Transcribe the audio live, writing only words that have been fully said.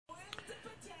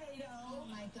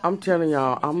I'm telling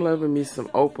y'all, I'm loving me some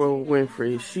Oprah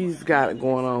Winfrey. She's got it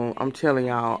going on. I'm telling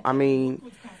y'all. I mean,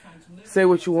 say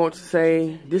what you want to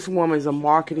say. This woman is a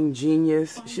marketing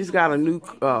genius. She's got a new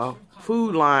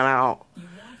food line out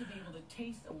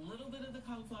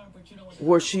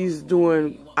where she's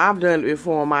doing, I've done it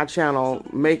before on my channel,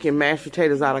 making mashed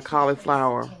potatoes out of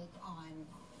cauliflower.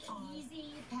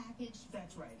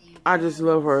 I just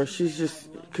love her. She's just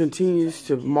continues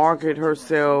to market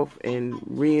herself and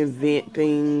reinvent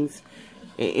things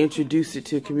and introduce it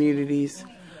to communities.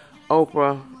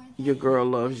 Oprah, your girl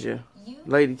loves you.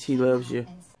 Lady T loves you.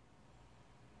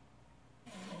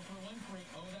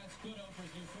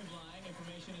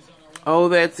 Oh,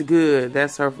 that's good.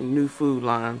 That's her new food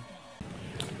line.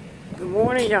 Good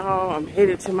morning, y'all. I'm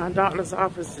headed to my doctor's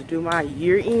office to do my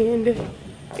year-end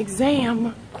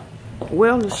exam.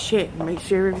 Wellness check. Make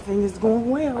sure everything is going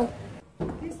well.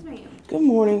 Yes, ma'am. Good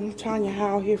morning. Tanya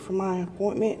Howell here for my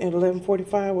appointment at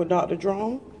 11:45 with Dr.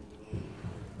 Drone.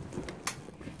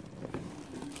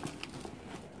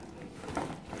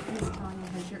 Miss Tanya,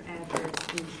 has your address,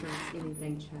 insurance,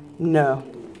 anything changed? No.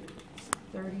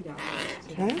 $30.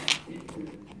 Okay.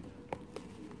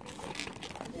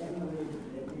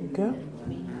 Go.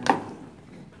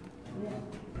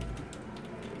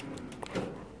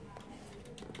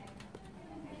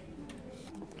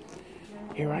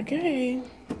 Here I go.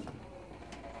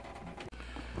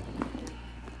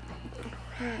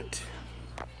 Alright.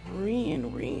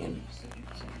 Ren.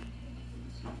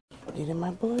 Getting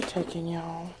my blood taken,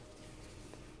 y'all.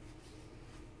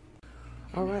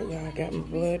 Alright, y'all. I got my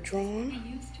blood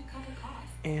drawn.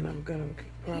 And I'm going to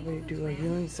probably do a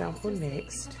urine sample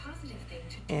next.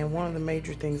 And one of the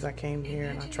major things I came here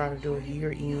and I try to do a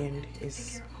year-end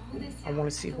is I want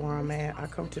to see where I'm at. I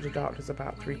come to the doctors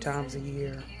about 3 times a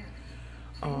year.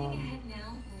 And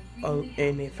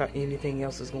if anything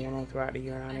else is going on throughout the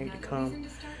year, I need to come.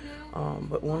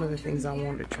 But one of the things I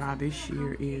wanted to try this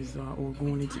year is, or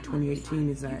going into 2018,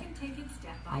 is that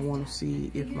I want to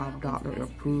see if my doctor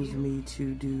approves me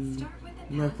to do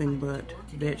nothing but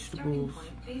vegetables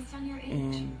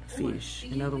and fish.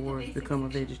 In other words, become a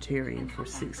vegetarian for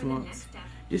 6 months,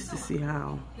 just to see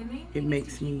how it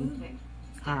makes me,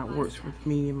 how it works with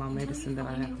me and my medicine that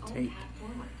I have to take.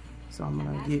 So I'm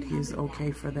gonna get his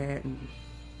okay for that and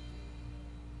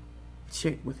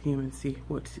check with him and see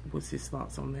what's his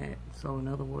thoughts on that. So in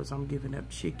other words, I'm giving up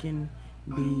chicken,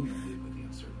 beef,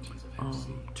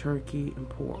 turkey, and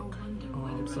pork.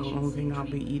 So the only thing I'll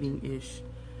be eating is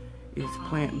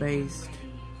plant-based,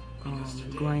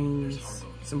 grains,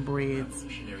 some breads,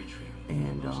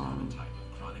 and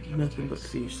nothing but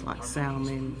fish like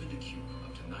salmon,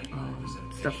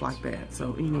 stuff like that.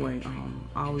 So anyway,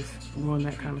 I always run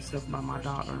that kind of stuff by my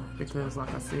doctor because,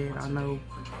 like I said, I know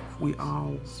we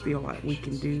all feel like we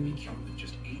can do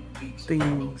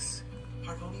things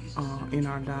in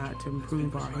our diet to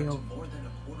improve our health.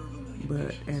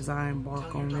 But as I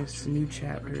embark on this new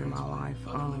chapter in my life,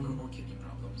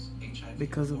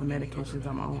 because of the medications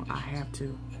I'm on, I have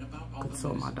to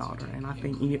consult my doctor. And I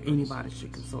think anybody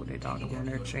should consult their doctor when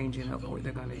they're changing up what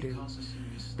they're going to do.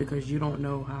 Because you don't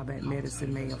know how that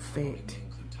medicine may affect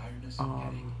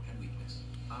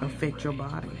your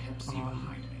body.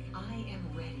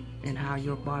 And how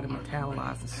your body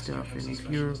metabolizes stuff. And if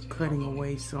you're cutting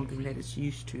away something that it's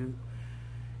used to,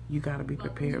 you got to be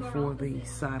prepared for the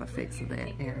side effects of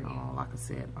that. And like I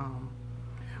said,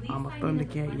 I'm a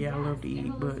Thundercat. Yeah, I love to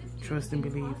eat, but trust and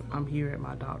believe, I'm here at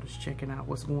my doctor's checking out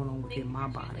what's going on within my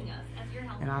body.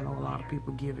 And I know a lot of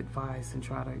people give advice and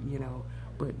try to,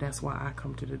 but that's why I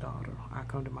come to the doctor. I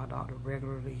come to my doctor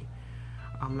regularly.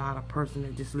 I'm not a person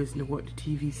that just listen to what the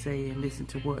TV say and listen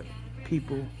to what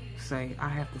people say. I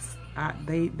have to.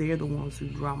 They're the ones who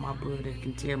draw my blood and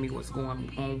can tell me what's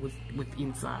going on with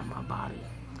inside my body.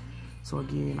 So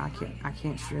again, I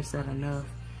can't stress that enough.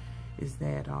 Is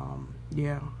that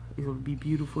yeah, it would be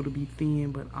beautiful to be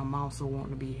thin, but I'm also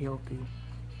wanting to be healthy,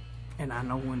 and I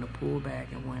know when to pull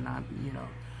back and when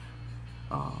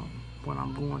when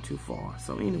I'm going too far.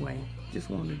 So anyway, just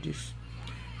wanted to just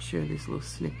share this little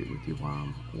snippet with you while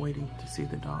I'm waiting to see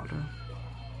the doctor,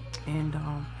 and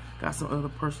got some other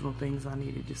personal things I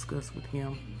need to discuss with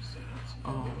him,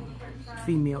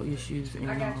 female issues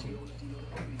and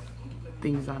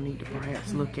things I need to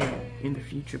perhaps look at in the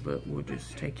future, but we'll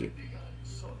just take it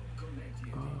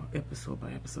episode by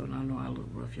episode. And I know I look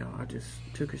rough, y'all. I just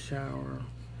took a shower,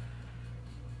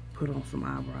 put on some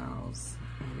eyebrows,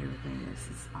 and everything else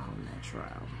is all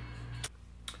natural.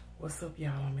 What's up,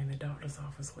 y'all? I'm in the doctor's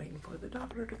office waiting for the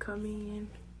doctor to come in.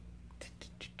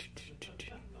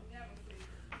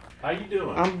 How you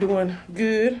doing? I'm doing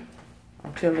good.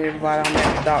 I'm telling everybody I'm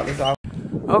at the doctor's office.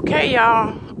 Okay,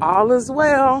 y'all, all is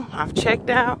well. I've checked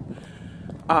out.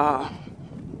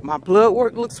 My blood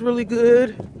work looks really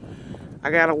good.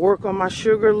 I gotta work on my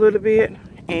sugar a little bit,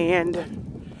 and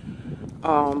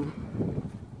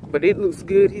but it looks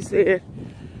good. He said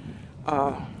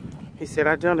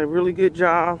I done a really good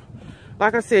job.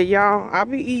 Like I said, y'all, I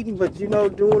be eating, but you know,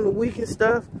 doing the weekend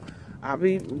stuff, I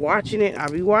be watching it.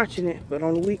 But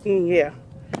on the weekend, yeah,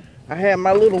 I had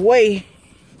my little way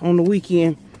on the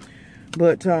weekend.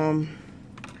 But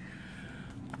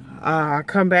I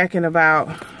come back in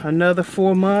about another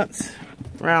 4 months,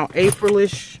 around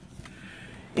Aprilish,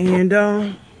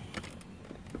 and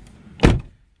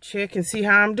check and see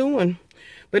how I'm doing.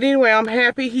 But anyway, I'm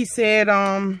happy. He said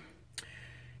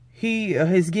he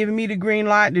has given me the green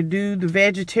light to do the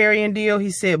vegetarian deal. He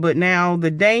said, but now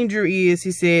the danger is,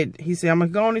 he said,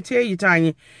 I'm going to tell you,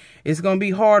 Tanya, it's going to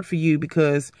be hard for you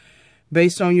because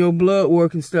based on your blood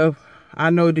work and stuff, I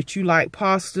know that you like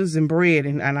pastas and bread.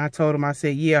 And I told him, I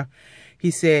said, yeah. He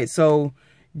said, so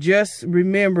just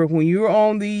remember when you're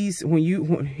on these,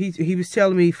 he was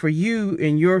telling me for you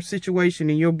and your situation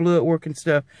and your blood work and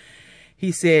stuff,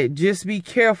 he said, just be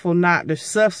careful not to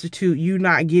substitute you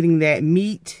not getting that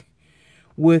meat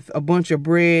with a bunch of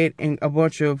bread and a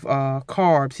bunch of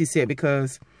carbs. He said,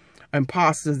 because, and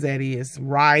pastas, that is,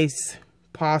 rice,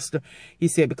 pasta. He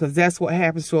said, because that's what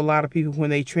happens to a lot of people when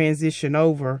they transition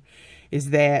over,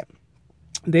 is that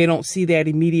they don't see that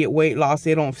immediate weight loss.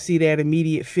 They don't see that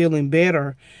immediate feeling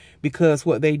better because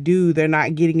what they do, they're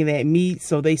not getting that meat.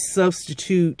 So they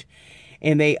substitute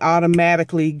and they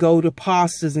automatically go to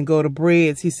pastas and go to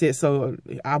breads. He said, so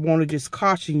I want to just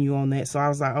caution you on that. So I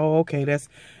was like, oh, okay,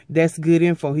 that's good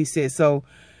info. He said, so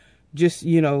just,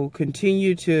 you know,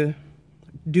 continue to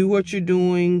do what you're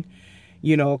doing.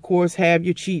 You know, of course, have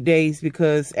your cheat days,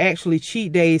 because actually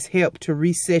cheat days help to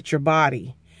reset your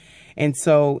body. And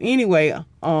so anyway,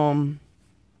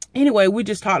 we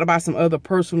just talked about some other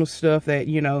personal stuff that,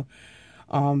 you know,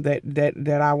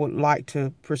 that I would like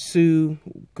to pursue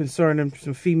concerning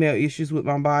some female issues with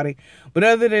my body. But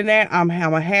other than that, I'm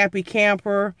a happy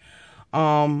camper.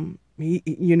 You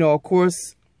know, of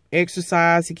course,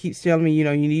 exercise. He keeps telling me, you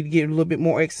know, you need to get a little bit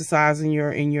more exercise in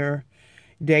your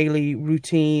daily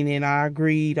routine, and I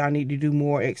agreed I need to do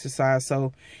more exercise.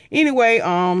 So anyway,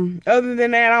 other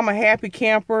than that, I'm a happy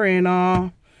camper,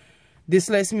 and this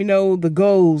lets me know the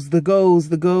goals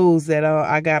that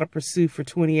I gotta pursue for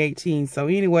 2018. So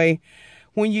anyway,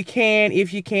 when you can,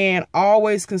 if you can,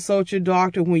 always consult your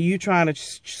doctor when you're trying to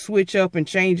switch up and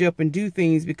change up and do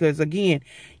things, because again,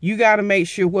 you got to make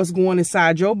sure what's going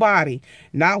inside your body,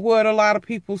 not what a lot of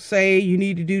people say you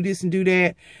need to do this and do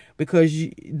that. Because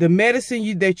the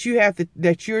medicine that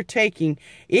you're taking,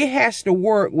 it has to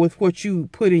work with what you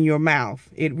put in your mouth.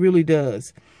 It really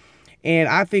does. And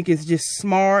I think it's just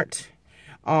smart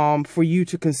for you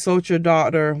to consult your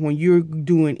doctor when you're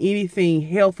doing anything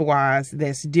health-wise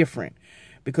that's different.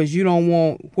 Because you don't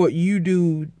want what you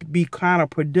do to be kind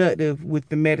of productive with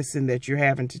the medicine that you're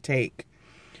having to take.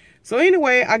 So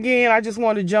anyway, again, I just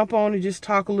want to jump on and just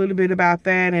talk a little bit about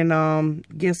that. And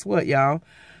guess what, y'all?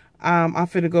 I'm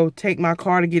finna go take my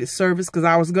car to get it serviced, because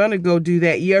I was gonna go do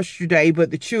that yesterday, but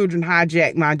the children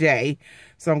hijacked my day.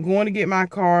 So I'm going to get my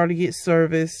car to get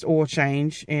serviced or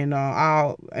changed, and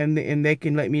and they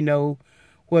can let me know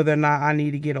whether or not I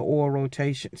need to get an oil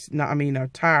rotation. A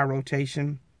tire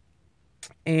rotation.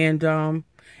 And then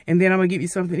I'm gonna give you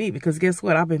something to eat, because guess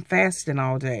what? I've been fasting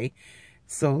all day.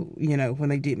 So, you know, when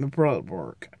they did my blood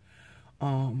work,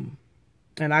 and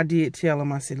I did tell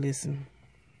them, I said, listen,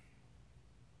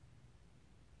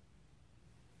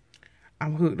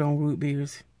 I'm hooked on root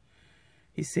beers.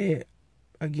 He said,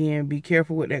 again, be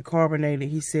careful with that carbonated.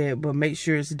 He said, but make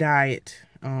sure it's diet.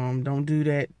 Don't do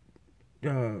that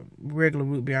regular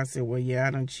root beer. I said, well, yeah,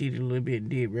 I done cheated a little bit and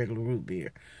did regular root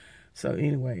beer. So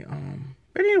anyway,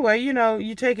 but anyway, you know,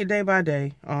 you take it day by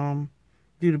day.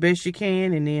 Do the best you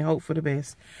can and then hope for the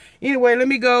best. Anyway, let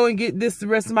me go and get the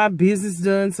rest of my business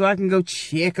done so I can go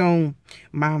check on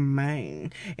my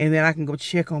man. And then I can go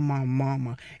check on my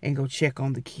mama and go check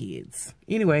on the kids.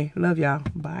 Anyway, love y'all.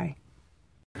 Bye.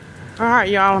 All right,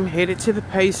 y'all, I'm headed to the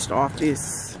post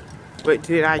office. What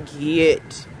did I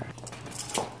get?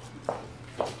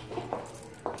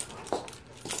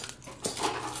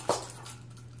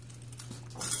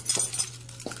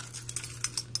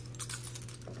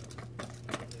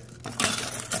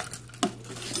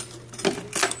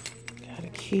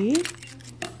 Key.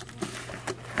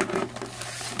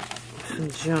 Some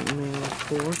junk mail, of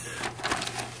course.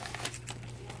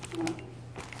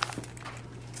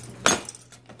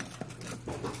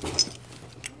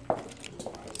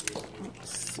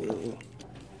 Let's see.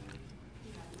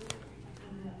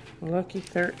 Lucky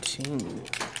 13.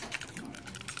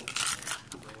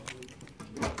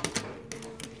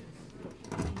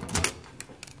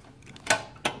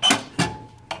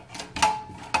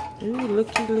 Ooh,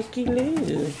 looky,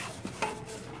 loo.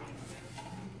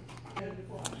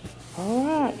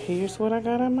 Alright, here's what I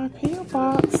got in my P.O.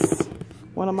 box.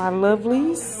 One of my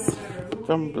lovelies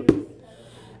from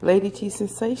Lady T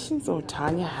Sensations or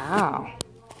Tanya Howe.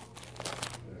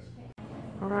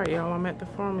 Alright, y'all, I'm at the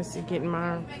pharmacy getting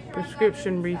my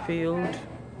prescription refilled.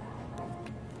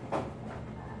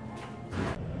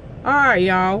 Alright,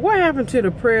 y'all, what happened to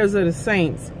the prayers of the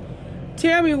saints?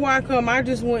 Tell me why come I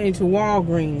just went into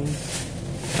Walgreens.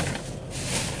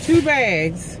 2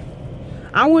 bags.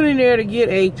 I went in there to get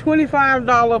a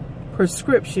 $25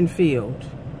 prescription filled.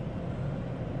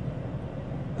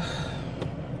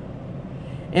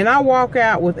 And I walk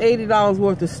out with $80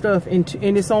 worth of stuff and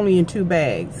it's only in 2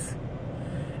 bags.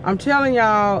 I'm telling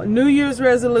y'all, New Year's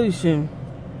resolution.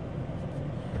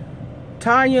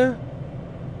 Tanya,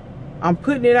 I'm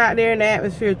putting it out there in the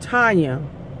atmosphere. Tanya,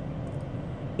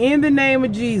 in the name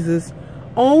of Jesus,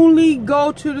 only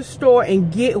go to the store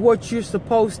and get what you're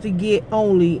supposed to get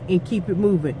only and keep it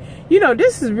moving. You know,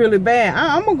 this is really bad.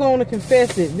 I'm going to go on and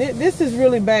confess it. This is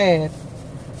really bad.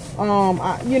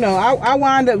 I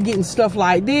wind up getting stuff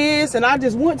like this, and I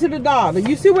just went to the doctor.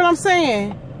 You see what I'm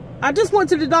saying? I just went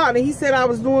to the doctor. He said I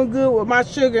was doing good with my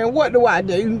sugar, and what do I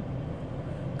do?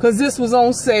 Because this was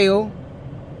on sale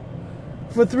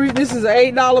for this is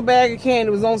an $8 bag of candy.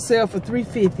 It was on sale for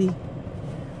 $3.50.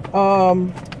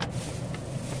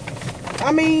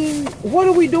 I mean, what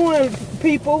are we doing,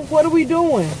 people? What are we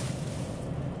doing?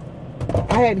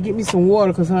 I had to get me some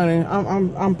water because, honey,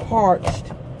 I'm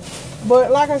parched.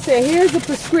 But like I said, here's the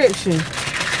prescription.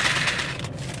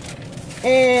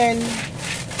 And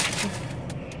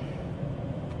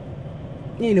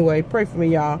anyway, pray for me,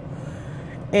 y'all.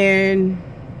 And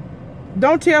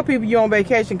don't tell people you're on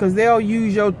vacation, because they'll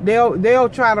use they'll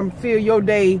try to fill your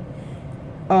day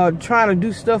trying to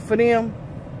do stuff for them.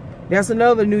 That's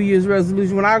another New Year's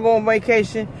resolution. When I go on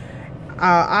vacation,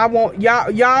 I won't,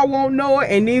 y'all won't know it,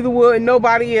 and neither will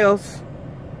nobody else.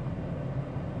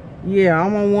 Yeah,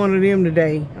 I'm on one of them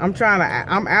today. I'm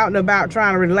out and about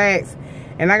trying to relax,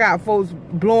 and I got folks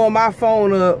blowing my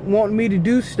phone up wanting me to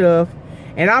do stuff,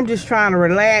 and I'm just trying to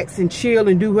relax and chill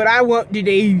and do what I want to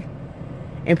do.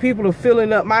 And people are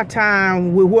filling up my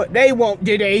time with what they want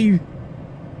to do.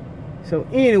 So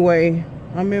anyway,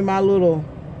 I'm in my little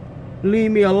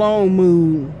leave me alone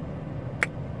mood.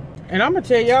 And I'm gonna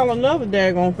tell y'all another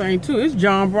daggone thing too. It's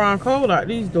John Brown cold out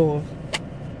these doors.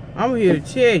 I'm here to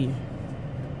tell you.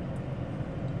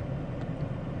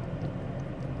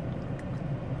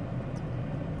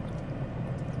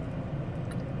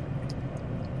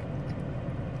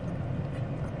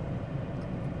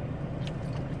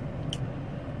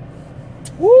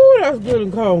 Woo, that's good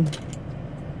and cold.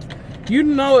 You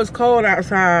know it's cold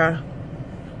outside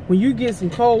when you get some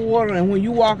cold water, and when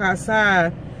you walk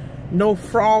outside, no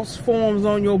frost forms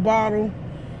on your bottle.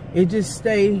 It just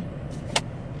stay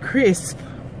crisp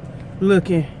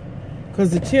looking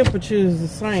because the temperature is the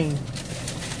same.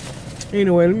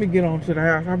 Anyway, let me get on to the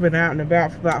house. I've been out and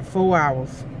about for about 4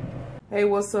 hours. Hey,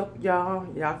 what's up, y'all?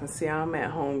 Y'all can see I'm at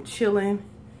home chilling.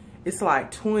 It's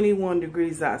like 21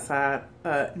 degrees outside.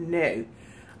 No,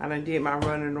 I done did my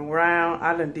running around.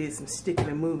 I done did some sticking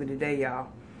and moving today, y'all.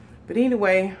 But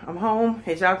anyway, I'm home.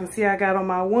 As y'all can see, I got on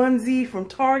my onesie from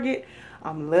Target.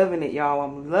 I'm loving it, y'all.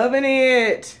 I'm loving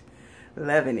it.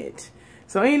 Loving it.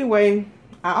 So anyway,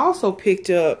 I also picked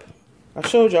up, I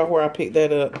showed y'all where I picked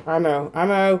that up. I know.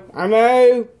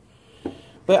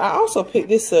 But I also picked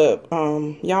this up.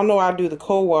 Y'all know I do the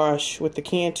co-wash with the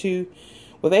Cantu.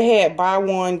 Well, they had buy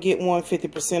one, get one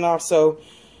 50% off. So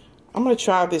I'm going to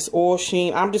try this oil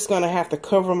sheen. I'm just going to have to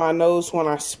cover my nose when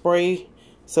I spray,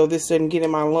 so this doesn't get in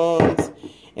my lungs.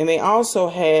 And they also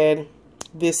had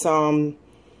this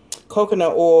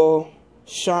coconut oil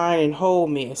shine and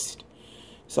hold mist.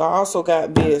 So I also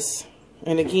got this.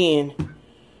 And again,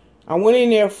 I went in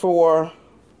there for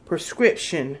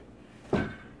prescription.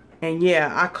 And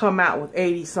yeah, I come out with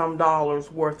 $80-some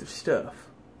worth of stuff.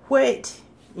 What?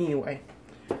 Anyway,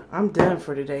 I'm done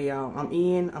for today, y'all.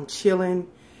 I'm chilling.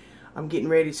 I'm getting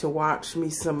ready to watch me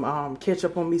some, catch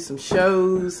up on me some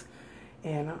shows.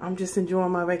 And I'm just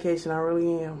enjoying my vacation. I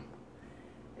really am.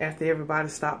 After everybody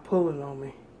stopped pulling on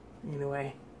me.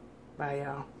 Anyway, bye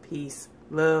y'all. Peace,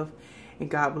 love, and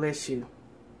God bless you.